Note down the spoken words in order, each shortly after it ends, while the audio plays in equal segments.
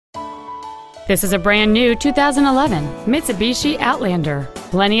This is a brand new 2011 Mitsubishi Outlander.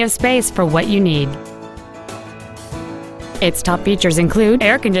 Plenty of space for what you need. Its top features include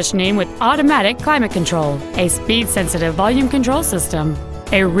air conditioning with automatic climate control, a speed-sensitive volume control system,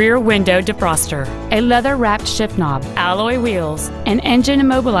 a rear window defroster, a leather-wrapped shift knob, alloy wheels, an engine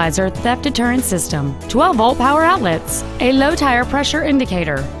immobilizer theft deterrent system, 12-volt power outlets, a low tire pressure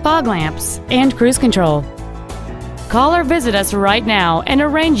indicator, fog lamps, and cruise control. Call or visit us right now and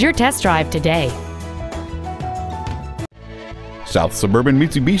arrange your test drive today. South Suburban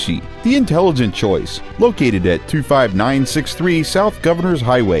Mitsubishi, the intelligent choice, located at 25963 South Governors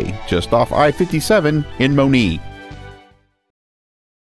Highway, just off I-57 in Monee.